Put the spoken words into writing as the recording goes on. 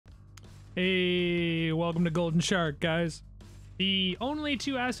Hey, welcome to Gold and Sharke, guys. The only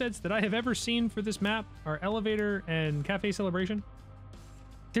two assets that I have ever seen for this map are Elevator and Cafe Celebration.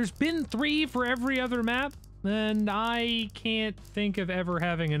 There's been 3 for every other map, and I can't think of ever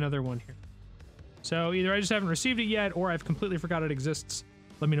having another one here. So either I just haven't received it yet, or I've completely forgot it exists.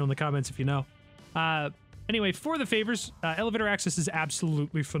 Let me know in the comments if you know. Anyway, for the favors, elevator access is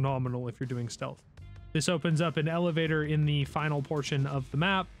absolutely phenomenal if you're doing stealth. This opens up an elevator in the final portion of the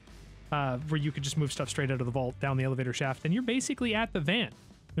map, where you could just move stuff straight out of the vault down the elevator shaft, and you're basically at the van.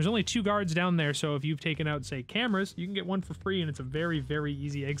 There's only 2 guards down there, so if you've taken out, say, cameras, you can get one for free, and it's a very, very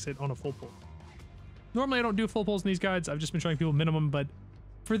easy exit on a full pull. Normally, I don't do full pulls in these guides. I've just been showing people minimum, but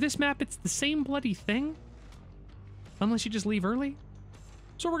for this map, it's the same bloody thing. Unless you just leave early.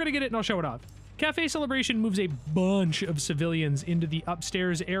 So we're gonna get it, and I'll show it off. Cafe Celebration moves a bunch of civilians into the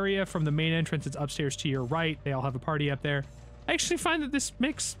upstairs area from the main entrance. It's upstairs to your right. They all have a party up there. I actually find that this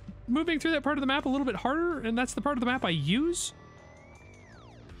makes moving through that part of the map a little bit harder, and that's the part of the map I use.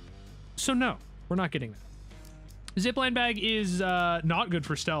 So no, we're not getting that. Zipline bag is not good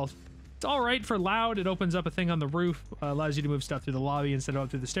for stealth. It's all right for loud. It opens up a thing on the roof, allows you to move stuff through the lobby instead of up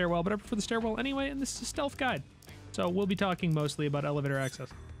through the stairwell, but I prefer the stairwell anyway, and this is a stealth guide. So we'll be talking mostly about elevator access.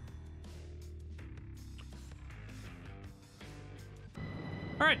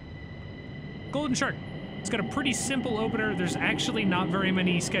 All right, Gold and Sharke. It's got a pretty simple opener. There's actually not very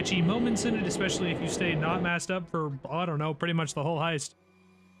many sketchy moments in it, especially if you stay not masked up for, I don't know, pretty much the whole heist.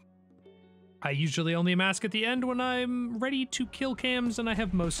 I usually only mask at the end when I'm ready to kill cams and I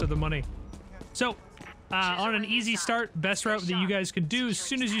have most of the money. So, on an easy start, best route that you guys can do as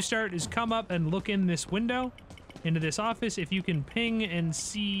soon as you start is come up and look in this window, into this office. If you can ping and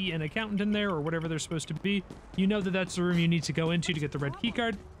see an accountant in there or whatever they're supposed to be, you know that that's the room you need to go into to get the red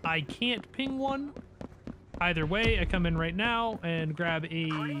keycard. I can't ping one. Either way, I come in right now and grab a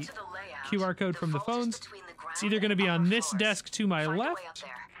QR code from the phones. It's either going to be on this desk to my left,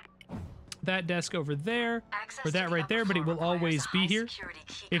 that desk over there, or that right there, but it will always be here.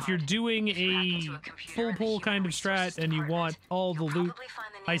 If you're doing a full pull kind of strat and you want all the loot,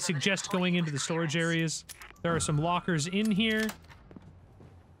 I suggest going into the storage areas. There are some lockers in here.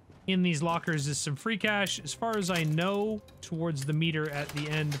 In these lockers is some free cash. As far as I know, towards the meter at the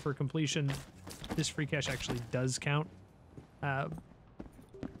end for completion, this free cash actually does count. I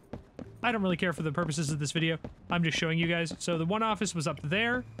don't really care for the purposes of this video. I'm just showing you guys. So the one office was up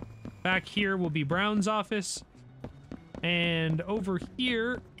there. Back here will be Brown's office. And over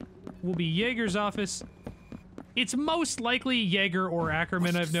here will be Yaeger's office. It's most likely Yaeger or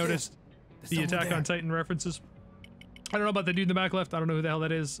Ackerman, I've noticed. The Attack on Titan references. I don't know about the dude in the back left. I don't know who the hell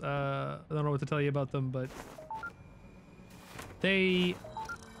that is. I don't know what to tell you about them, but they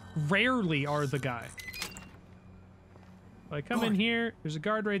rarely are the guy. I come in here, there's a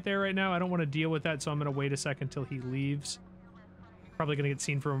guard right there right now. I don't want to deal with that, so I'm going to wait a second till he leaves. Probably going to get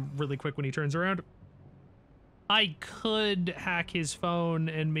seen from him really quick when he turns around. I could hack his phone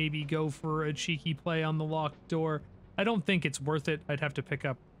and maybe go for a cheeky play on the locked door. I don't think it's worth it. I'd have to pick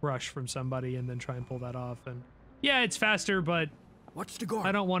up Rush from somebody and then try and pull that off. And yeah, it's faster, but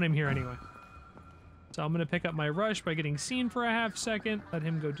I don't want him here anyway. So I'm going to pick up my Rush by getting seen for a half second. Let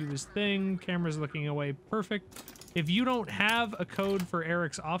him go do his thing. Camera's looking away. Perfect. If you don't have a code for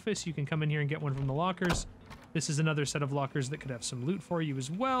Eric's office, you can come in here and get one from the lockers. This is another set of lockers that could have some loot for you as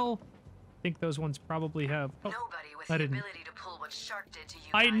well. I think those ones probably have... Oh, I didn't. To pull what Sharke did to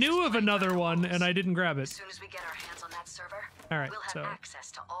you I knew of another one, and I didn't grab it. As soon as we get our hands on that server, all right, we'll have so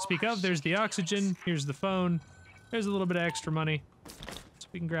access to all speak our of, there's the shady oxygen. dealings. Here's the phone. There's a little bit of extra money. So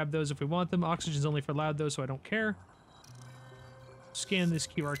we can grab those if we want them. Oxygen's only for loud, though, so I don't care. Scan this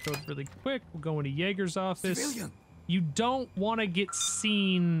QR code really quick. We'll go into Yaeger's office. Civilian. You don't want to get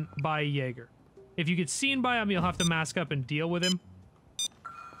seen by Yaeger. If you get seen by him, you'll have to mask up and deal with him.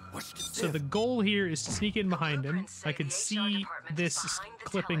 So the goal here is to sneak in behind him. I could see this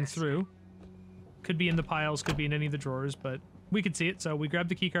clipping through. Could be in the piles, could be in any of the drawers, but we could see it. So we grab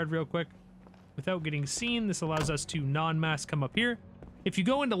the keycard real quick. Without getting seen, this allows us to non-mask come up here. If you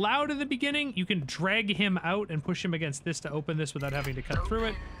go into loud in the beginning, you can drag him out and push him against this to open this without having to cut through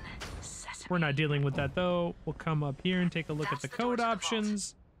it. We're not dealing with that though. We'll come up here and take a look at the code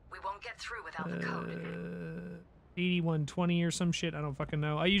options. We won't get through without the code. 8120 or some shit. I don't fucking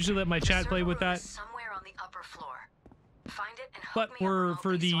know. I usually let my chat play with that. Somewhere on the upper floor. Find it and But we're,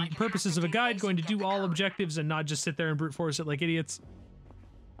 for the purposes of a guide, going to do all objectives and not just sit there and brute force it like idiots.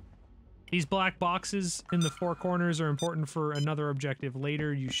 These black boxes in the 4 corners are important for another objective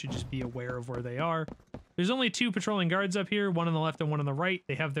later. You should just be aware of where they are. There's only 2 patrolling guards up here, one on the left and one on the right.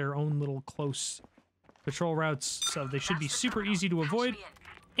 They have their own little close patrol routes, so they should be super easy to avoid.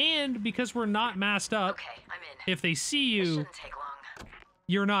 And because we're not masked up, Okay, I'm in. if they see This you, shouldn't take long.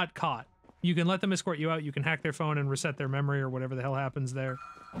 you're not caught. You can let them escort you out. You can hack their phone and reset their memory or whatever the hell happens there.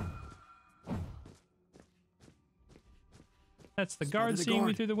 That's the guard seeing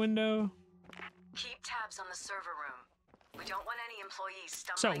me through the window. Keep tabs on the server room. We don't want any employees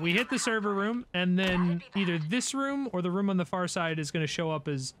So stumbling we in hit from the server hardpoint. room, and then either this room or the room on the far side is going to show up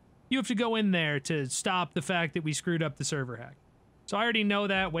as you have to go in there to stop the fact that we screwed up the server hack. So I already know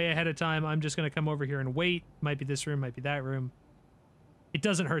that way ahead of time. I'm just going to come over here and wait. Might be this room, might be that room. It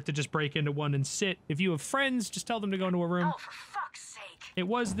doesn't hurt to just break into one and sit. If you have friends, just tell them to go into a room. Oh, for fuck's sake. It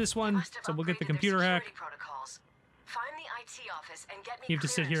was this They one, must have so we'll get the upgraded their computer hack. security protocols. Find the IT office and get me You have to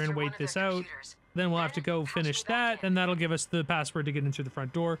sit clearance here and through one wait of their this out. computers. Then we'll have to go patch finish me back that, in. and that'll give us the password to get in through the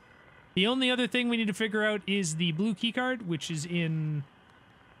front door. The only other thing we need to figure out is the blue keycard, which is in,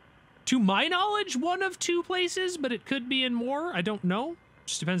 to my knowledge, one of 2 places, but it could be in more. I don't know.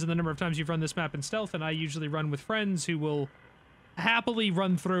 Just depends on the number of times you've run this map in stealth, and I usually run with friends who will happily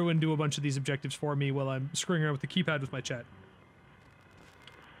run through and do a bunch of these objectives for me while I'm screwing around with the keypad with my chat.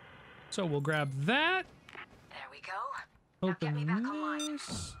 So we'll grab that. There we go. Now get me Open back online.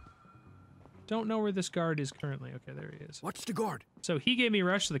 this. Don't know where this guard is currently. Okay, there he is. Watch the guard. So he gave me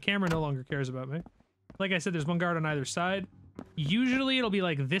rush, so the camera no longer cares about me. Like I said, there's one guard on either side. Usually it'll be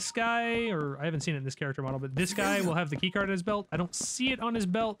like this guy, or I haven't seen it in this character model, but this guy will have the keycard on his belt. I don't see it on his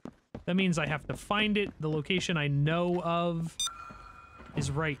belt. That means I have to find it. The location I know of is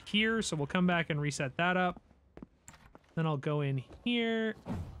right here, so we'll come back and reset that up. Then I'll go in here,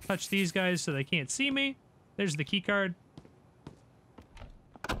 touch these guys so they can't see me. There's the keycard.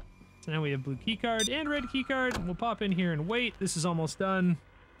 So now we have blue keycard and red keycard. We'll pop in here and wait. This is almost done.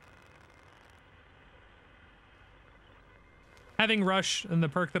 Having rush and the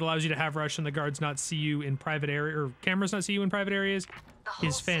perk that allows you to have rush and the guards not see you in private area, or cameras not see you in private areas, The whole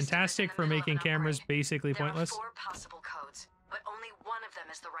is system fantastic in the for middle of making an cameras upgrade. basically There pointless. are 4 possible codes, but only one of them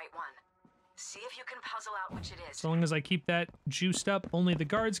is the right one. See if you can puzzle out which it is. So long as I keep that juiced up, only the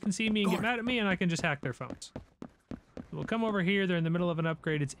guards can see me and get mad at me, and I can just hack their phones. We'll come over here. They're in the middle of an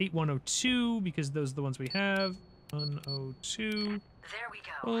upgrade. It's 8102 because those are the ones we have. 102. There we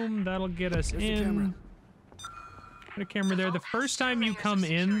go. Boom. That'll get us There's the in. camera. Put a camera there. The first time you come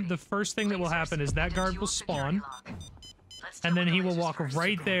in, the first thing that will happen is that guard will spawn, and then he will walk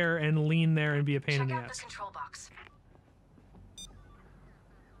right there and lean there and be a pain in the Check out ass. the control box.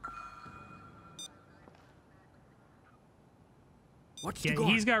 Watch the Yeah, guard.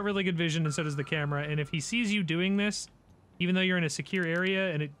 he's got really good vision, and so does the camera. And if he sees you doing this, even though you're in a secure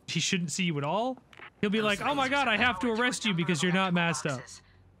area and he shouldn't see you at all, he'll be like, "Oh my God, I have to arrest you because you're not masked up."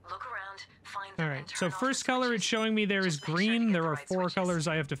 Look around, find All them, right. and So turn off first the color switches. it's showing me there is Just make sure to green. get There the are right 4 switches. colors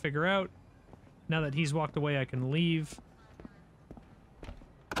I have to figure out. Now that he's walked away, I can leave.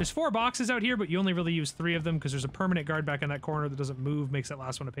 There's 4 boxes out here, but you only really use 3 of them because there's a permanent guard back in that corner that doesn't move, makes that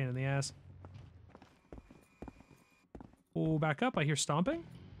last one a pain in the ass. Oh, back up. I hear stomping.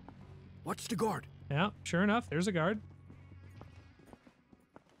 Watch the guard. Yeah, sure enough, there's a guard.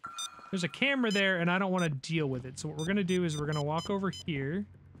 There's a camera there, and I don't want to deal with it. So what we're going to do is we're going to walk over here.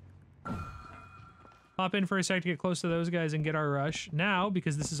 Hop in for a sec to get close to those guys and get our rush. Now,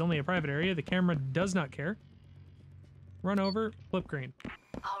 because this is only a private area, the camera does not care. Run over, flip green.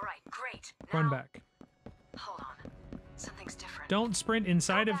 All right, great. Run Now- back. Hold on. Something's different. Don't sprint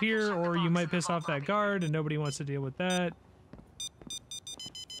inside of here, or you might piss off that guard, and nobody wants to deal with that.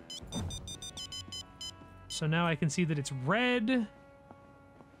 So now I can see that it's red.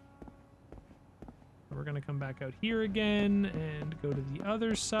 We're gonna come back out here again and go to the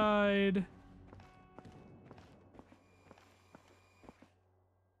other side.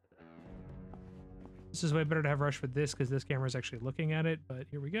 This is way better to have rush with this because this camera is actually looking at it, but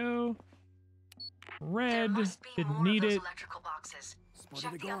here we go. There Red, must be didn't more need of those it. electrical boxes. Spotted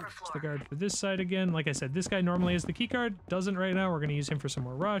Check a the guard. upper It's floor. the guard for this side again. Like I said, this guy normally has the key card, doesn't right now. We're going to use him for some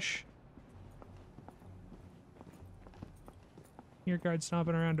more rush. Here, guard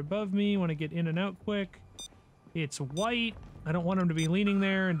stomping around above me. Want to get in and out quick. It's white. I don't want him to be leaning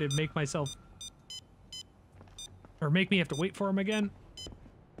there and to make myself... or make me have to wait for him again.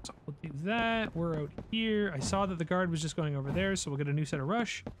 So we'll do that. We're out here. I saw that the guard was just going over there, so we'll get a new set of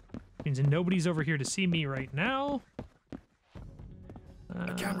rush. Means nobody's over here to see me right now.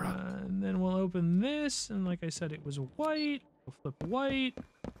 A camera. And then we'll open this, and like I said, it was white. We'll flip white.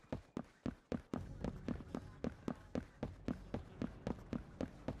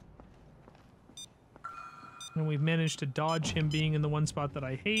 And we've managed to dodge him being in the one spot that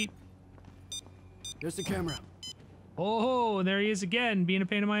I hate. There's the camera. Oh, and there he is again, being a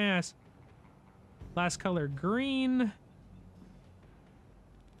pain in my ass. Last color, green.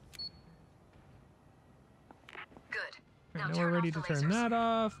 Now Now turn we're ready off to the turn lasers. that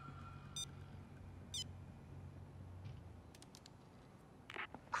off.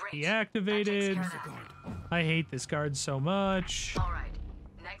 Great. That takes Deactivated. care of that. Guard. I hate this guard so much. All right.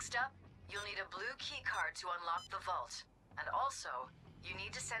 Next up, you'll need a blue key card to unlock the vault. And also, you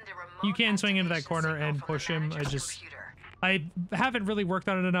need to send a remote You can swing into that activation corner signal and from the push him. manager's computer. I haven't really worked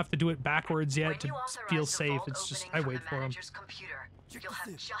on it enough to do it backwards yet When to you authorize feel the safe. vault It's just, opening I from wait the for him. manager's computer, Check you'll the have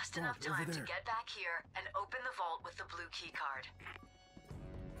safe. just Guard, enough over time to there. get back here and open the vault with the blue key card.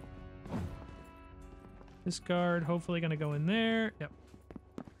 This guard hopefully gonna go in there. Yep.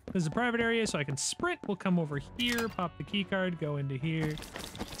 This is a private area, so I can sprint. We'll come over here, pop the key card, go into here,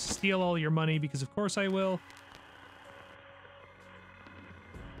 steal all your money because of course I will.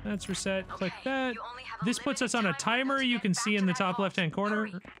 That's reset. Click Okay, that. you only have a This puts us limited on a time window timer to you get can back see to in the that top vault. left-hand corner,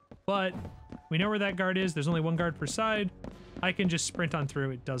 Hurry. but we know where that guard is. There's only one guard per side. I can just sprint on through.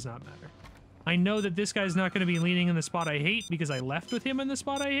 It does not matter. I know that this guy's not going to be leaning in the spot I hate because I left with him in the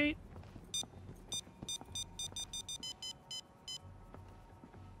spot I hate.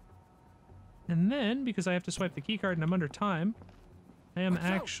 And then, because I have to swipe the keycard and I'm under time, I am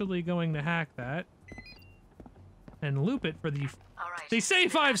actually going to hack that and loop it for the... All right. They say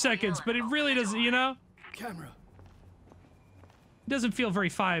Sit back 5 wheel seconds, and but it open really the doesn't, door. you know? Camera. It doesn't feel very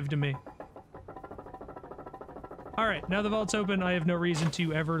 5 to me. Alright, now the vault's open, I have no reason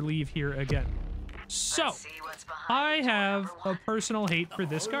to ever leave here again. So, Let's see what's behind I door have number a one. personal hate for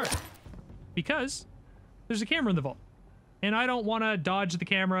this guard. Because there's a camera in the vault. And I don't want to dodge the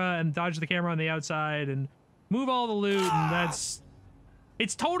camera and dodge the camera on the outside and move all the loot, and that's...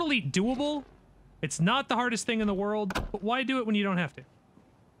 It's totally doable. It's not the hardest thing in the world, but why do it when you don't have to?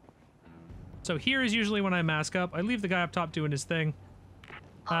 So here is usually when I mask up. I leave the guy up top doing his thing.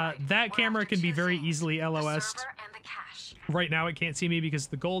 Alright, That we're camera after can be two very things, easily the LOS'd. server and the cache. Right now it can't see me because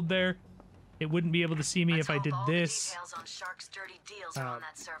of the gold there. It wouldn't be able to see me Let's if I hope did all the this. details on Shark's dirty deals are on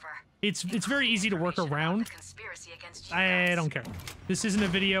that server. It's very easy to work Information about around. the conspiracy against you I guys. don't care. This isn't a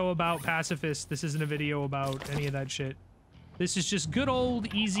video about pacifists. This isn't a video about any of that shit. This is just good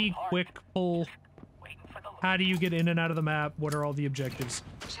old, easy, quick pull. How do you get in and out of the map? What are all the objectives?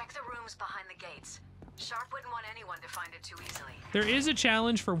 Check the rooms behind the gates. Shark wouldn't want anyone to find it too easily. There is a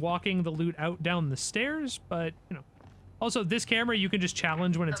challenge for walking the loot out down the stairs, but, you know. Also, this camera you can just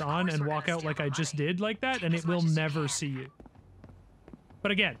challenge when it's Of on course and we're walk gonna out steal like the I just money. did like that, Take and as it will much as you never can. see you.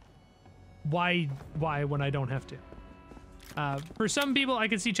 But again, why when I don't have to? For some people, I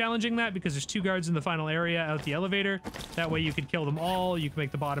could see challenging that because there's 2 guards in the final area out the elevator. That way you could kill them all. You can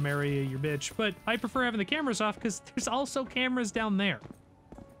make the bottom area your bitch. But I prefer having the cameras off because there's also cameras down there.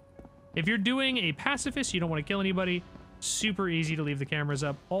 If you're doing a pacifist, you don't want to kill anybody, super easy to leave the cameras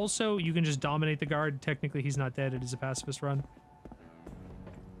up. Also, you can just dominate the guard. Technically, he's not dead. It is a pacifist run.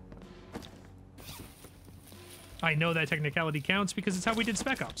 I know that technicality counts because it's how we did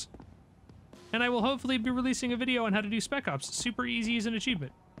Spec Ops. And I will hopefully be releasing a video on how to do Spec Ops. Super easy as an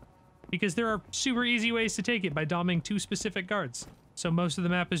achievement. Because there are super easy ways to take it by doming 2 specific guards. So most of the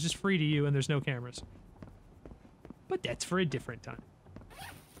map is just free to you and there's no cameras. But that's for a different time.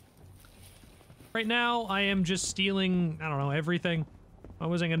 Right now, I am just stealing, I don't know, everything. I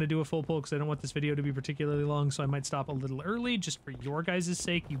wasn't going to do a full pull because I don't want this video to be particularly long, so I might stop a little early just for your guys'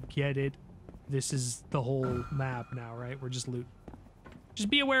 sake. You get it. This is the whole map now, right? We're just looting. Just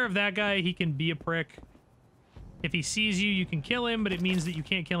be aware of that guy. He can be a prick. If he sees you, you can kill him, but it means that you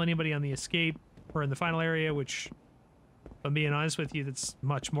can't kill anybody on the escape or in the final area, which, if I'm being honest with you, that's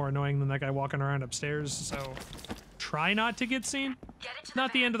much more annoying than that guy walking around upstairs, so try not to get seen. Get it to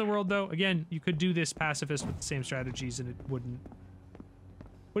Not the van. end of the world, though. Again, you could do this pacifist with the same strategies, and it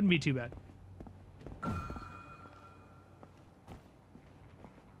wouldn't be too bad.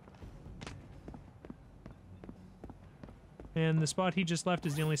 And the spot he just left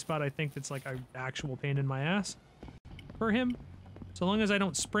is the only spot I think that's like an actual pain in my ass for him. So long as I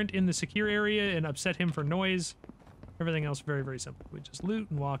don't sprint in the secure area and upset him for noise, everything else very, very simple. We just loot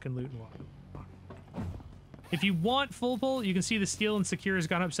and walk and loot and walk. If you want full pull, you can see the steal and secure has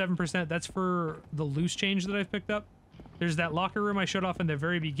gone up 7%. That's for the loose change that I've picked up. There's that locker room I showed off in the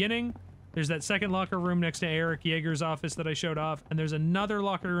very beginning. There's that second locker room next to Eric Yaeger's office that I showed off. And there's another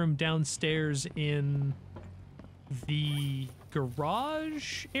locker room downstairs in the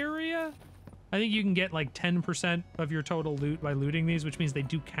garage area. I think you can get like 10% of your total loot by looting these, which means they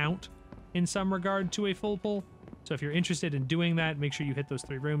do count in some regard to a full pull. So if you're interested in doing that, make sure you hit those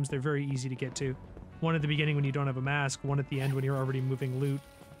 3 rooms. They're very easy to get to. One at the beginning when you don't have a mask, one at the end when you're already moving loot.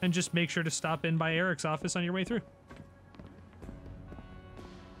 And just make sure to stop in by Eric's office on your way through.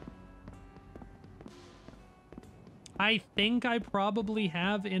 I think I probably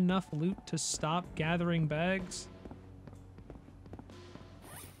have enough loot to stop gathering bags.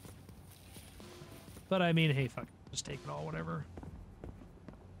 But I mean, hey, fuck, just take it all, whatever.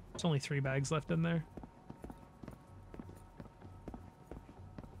 There's only 3 bags left in there.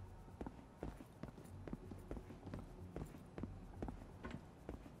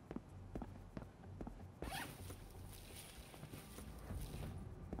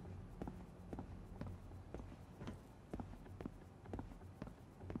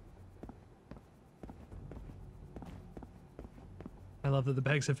 I love that the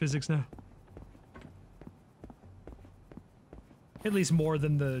bags have physics now. At least more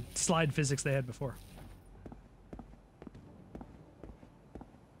than the slide physics they had before.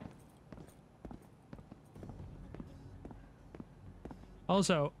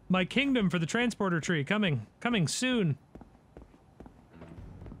 Also, my kingdom for the transporter tree coming soon.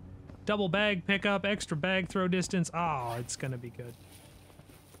 Double bag pickup, extra bag throw distance. Oh, it's gonna be good.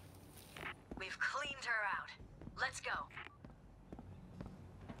 We've cleaned her out. Let's go.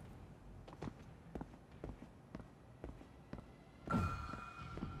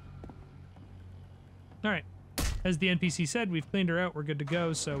 Alright, as the NPC said, we've cleaned her out, we're good to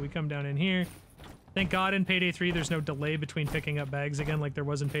go, so we come down in here. Thank God in Payday 3 there's no delay between picking up bags again like there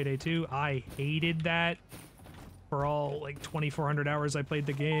was in Payday 2. I hated that for all, like, 2,400 hours I played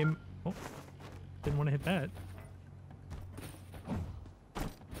the game. Oh, didn't want to hit that.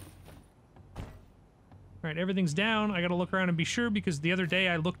 Alright, everything's down. I gotta look around and be sure, because the other day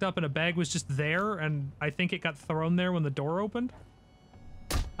I looked up and a bag was just there, and I think it got thrown there when the door opened.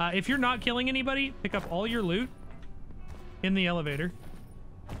 If you're not killing anybody, pick up all your loot in the elevator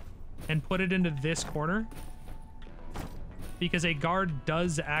and put it into this corner, because a guard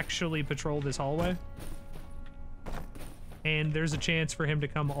does actually patrol this hallway, and there's a chance for him to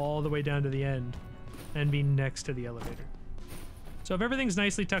come all the way down to the end and be next to the elevator. So if everything's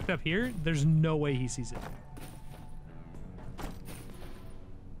nicely tucked up here, there's no way he sees it.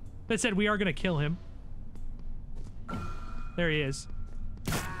 That said, we are gonna kill him. There he is.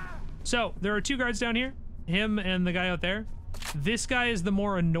 So, there are 2 guards down here. Him and the guy out there. This guy is the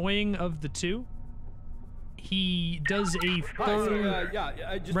more annoying of the 2. He does a full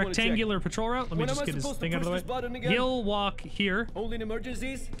rectangular patrol route. Let me just get his thing out of the way. He'll walk here. Only in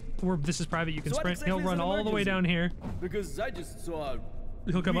emergencies? This is private, you can sprint. He'll run all the way down here. Because I just saw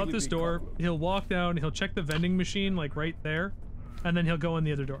He'll come out this door. He'll walk down. He'll check the vending machine, like right there. And then he'll go in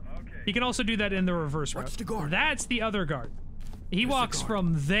the other door. He can also do that in the reverse route. That's the other guard. He walks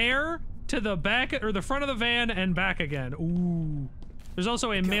from there to the back, or the front of the van and back again. Ooh. There's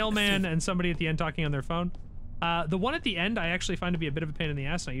also a mailman and somebody at the end talking on their phone. The one at the end I actually find to be a bit of a pain in the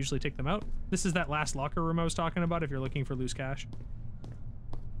ass, and I usually take them out. This is that last locker room I was talking about if you're looking for loose cash.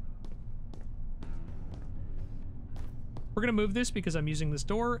 We're gonna move this because I'm using this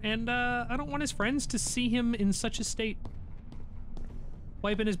door, and I don't want his friends to see him in such a state.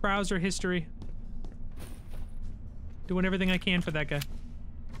 Wiping his browser history. Doing everything I can for that guy.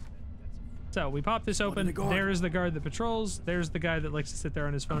 So, we pop this open. There's the guard that patrols. There's the guy that likes to sit there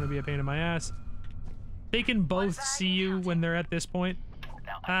on his phone and be a pain in my ass. They can both see you when they're at this point.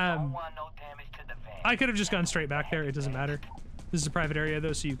 I could have just gone straight back there. It doesn't matter. This is a private area,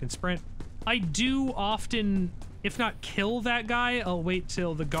 though, so you can sprint. I do often, if not kill that guy, I'll wait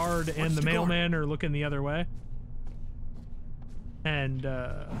till the guard and the mailman are looking the other way. And,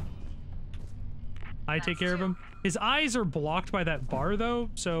 I take care of him. His eyes are blocked by that bar, though,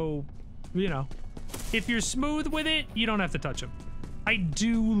 so, you know. If you're smooth with it, you don't have to touch him. I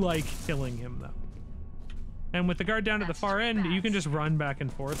do like killing him, though. And with the guard down at the far end, you can just run back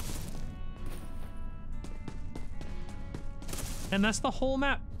and forth. And that's the whole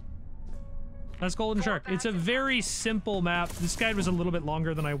map. That's Gold and Sharke. It's a very simple map. This guide was a little bit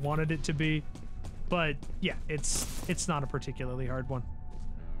longer than I wanted it to be. But, yeah, it's not a particularly hard one.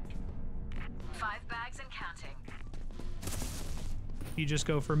 5 bags and counting. You just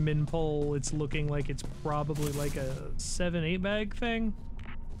go for min pull, it's looking like it's probably like a 7-8 bag thing.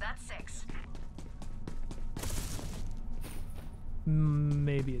 That's 6.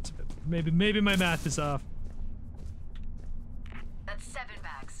 Maybe it's a bit, maybe my math is off. That's 7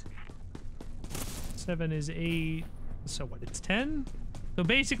 bags. 7 is 8, so what, it's 10? So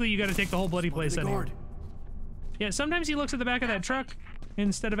basically you gotta take the whole bloody place anyway. Yeah, sometimes he looks at the back of that truck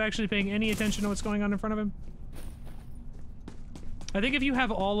instead of actually paying any attention to what's going on in front of him. I think if you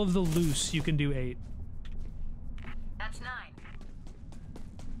have all of the loose, you can do 8. That's 9.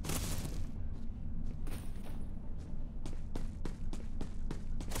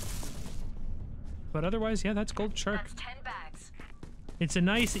 But otherwise, yeah, that's Gold Sharke. That's 10 bags. It's a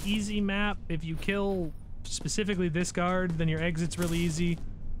nice, easy map. If you kill specifically this guard, then your exit's really easy.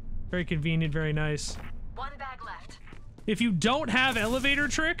 Very convenient, very nice. 1 bag left. If you don't have elevator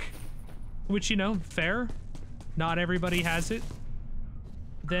trick, which, you know, fair. Not everybody has it.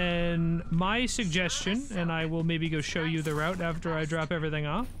 Then my suggestion, and I will maybe go show you the route after I drop everything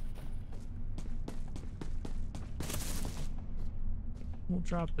off. We'll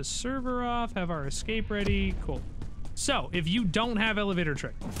drop the server off, have our escape ready. Cool. So, if you don't have elevator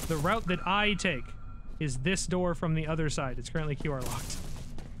trick, the route that I take is this door from the other side. It's currently QR locked.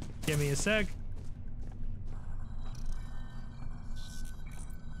 Give me a sec.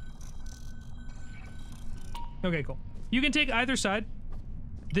 Okay, cool. You can take either side.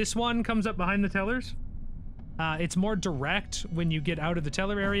 This one comes up behind the tellers. It's more direct when you get out of the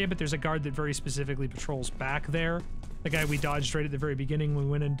teller area, but there's a guard that very specifically patrols back there. The guy we dodged right at the very beginning when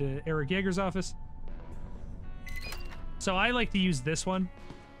we went into Eric Yaeger's office. So I like to use this one.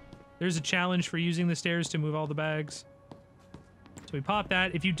 There's a challenge for using the stairs to move all the bags. So we pop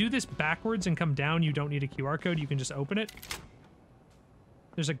that. If you do this backwards and come down, you don't need a QR code. You can just open it.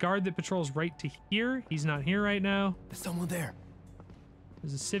 There's a guard that patrols right to here. He's not here right now. There's someone there.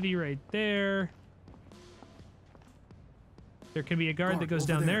 There's a civvy right there. There can be a guard that goes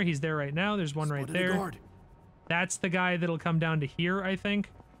down there. He's there right now. There's one right there. That's the guy that'll come down to here, I think.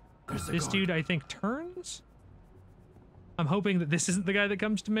 This dude, I think, turns? I'm hoping that this isn't the guy that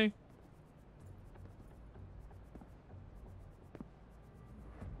comes to me.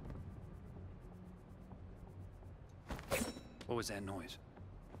 What was that noise?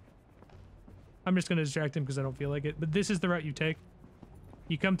 I'm just going to distract him because I don't feel like it. But this is the route you take.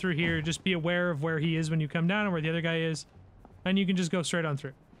 You come through here. Just be aware of where he is when you come down and where the other guy is. And you can just go straight on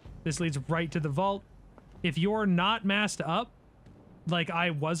through. This leads right to the vault. If you're not masked up, like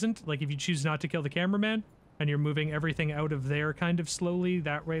I wasn't, like if you choose not to kill the cameraman and you're moving everything out of there kind of slowly,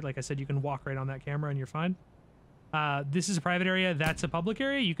 that way, like I said, you can walk right on that camera and you're fine. This is a private area. That's a public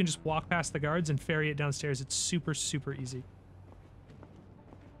area. You can just walk past the guards and ferry it downstairs. It's super, super easy.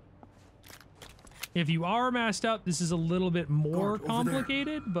 If you are masked up, this is a little bit more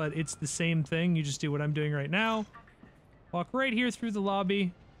complicated, but it's the same thing. You just do what I'm doing right now. Walk right here through the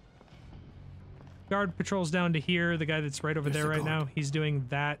lobby. Guard patrols down to here. The guy that's right over there right now, he's doing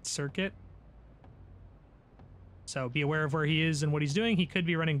that circuit. So be aware of where he is and what he's doing. He could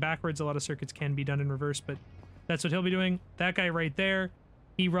be running backwards. A lot of circuits can be done in reverse, but that's what he'll be doing. That guy right there,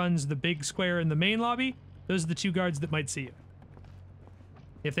 he runs the big square in the main lobby. Those are the two guards that might see you.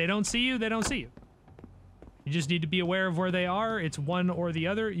 If they don't see you, they don't see you. You just need to be aware of where they are. It's one or the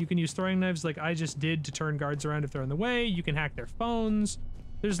other. You can use throwing knives like I just did to turn guards around if they're in the way. You can hack their phones.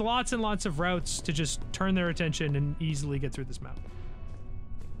 There's lots and lots of routes to just turn their attention and easily get through this map.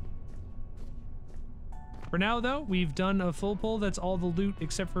 For now, though, we've done a full pull. That's all the loot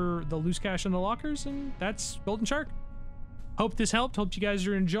except for the loose cash in the lockers, and that's Gold and Sharke. Hope this helped. Hope you guys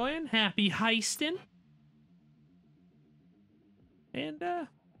are enjoying. Happy heisting. And,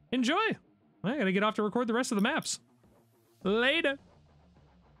 enjoy. I gotta get off to record the rest of the maps. Later.